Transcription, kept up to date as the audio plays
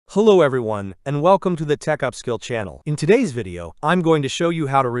Hello everyone, and welcome to the Tech Upskill channel. In today's video, I'm going to show you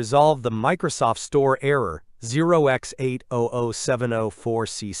how to resolve the Microsoft Store error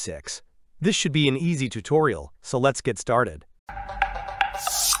 0x800704C6. This should be an easy tutorial, so let's get started.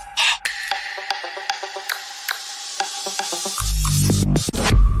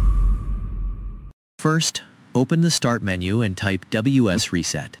 First, open the Start menu and type WS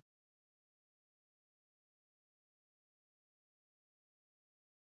Reset.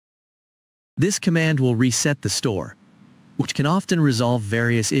 This command will reset the store, which can often resolve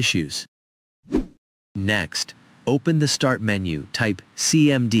various issues. Next, open the Start menu, type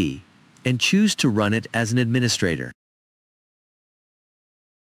CMD, and choose to run it as an administrator.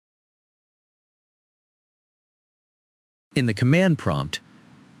 In the command prompt,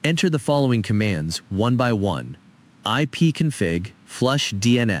 enter the following commands one by one: ipconfig,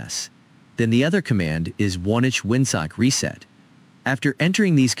 flushdns. Then the other command is netsh winsock reset. After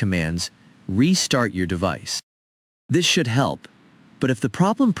entering these commands, restart your device. This should help, but if the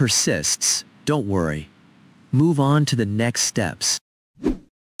problem persists, don't worry. Move on to the next steps.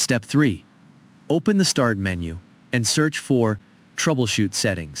 Step 3. Open the Start menu and search for Troubleshoot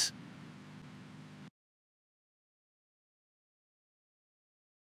Settings.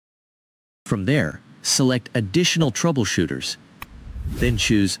 From there, select Additional Troubleshooters. Then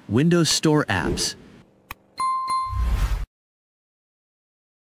choose Windows Store Apps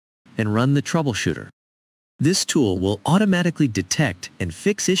and run the troubleshooter. This tool will automatically detect and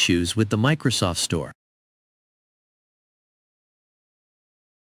fix issues with the Microsoft Store.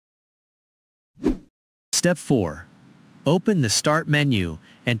 Step 4. Open the Start menu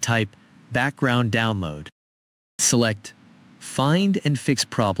and type Background Download. Select Find and Fix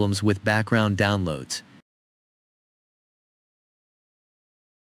Problems with Background Downloads.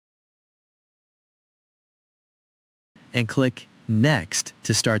 And click Next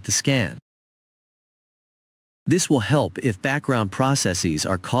to start the scan. This will help if background processes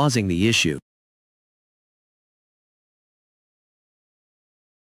are causing the issue.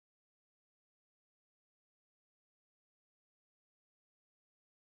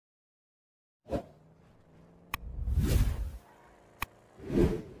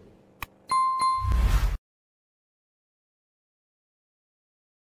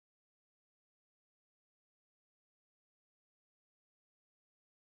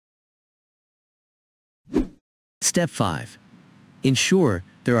 Step 5. Ensure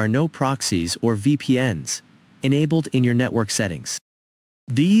there are no proxies or VPNs enabled in your network settings.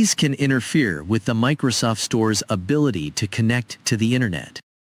 These can interfere with the Microsoft Store's ability to connect to the Internet.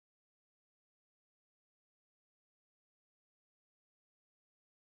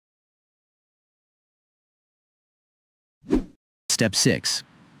 Step 6.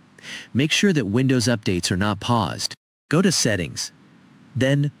 Make sure that Windows updates are not paused. Go to Settings,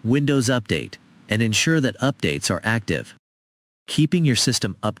 then Windows Update, and ensure that updates are active. Keeping your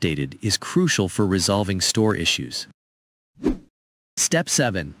system updated is crucial for resolving store issues. Step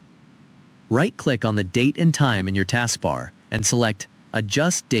 7. Right-click on the date and time in your taskbar and select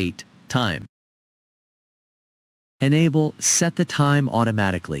Adjust Date, Time. Enable Set the Time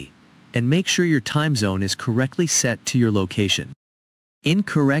automatically and make sure your time zone is correctly set to your location.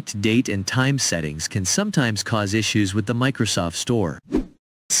 Incorrect date and time settings can sometimes cause issues with the Microsoft Store.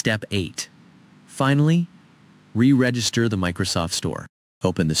 Step 8. Finally, re-register the Microsoft Store.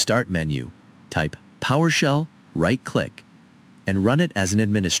 Open the Start menu, type PowerShell, right-click, and run it as an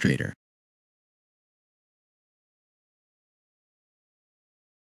administrator.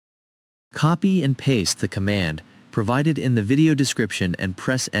 Copy and paste the command provided in the video description and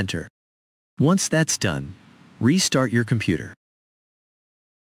press Enter. Once that's done, restart your computer.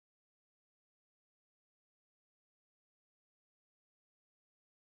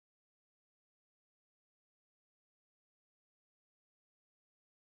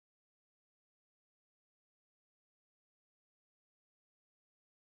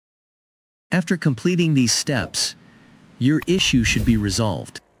 After completing these steps, your issue should be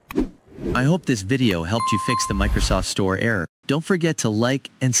resolved. I hope this video helped you fix the Microsoft Store error. Don't forget to like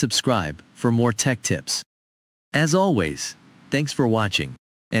and subscribe for more tech tips. As always, thanks for watching,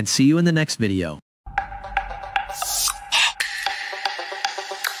 and see you in the next video.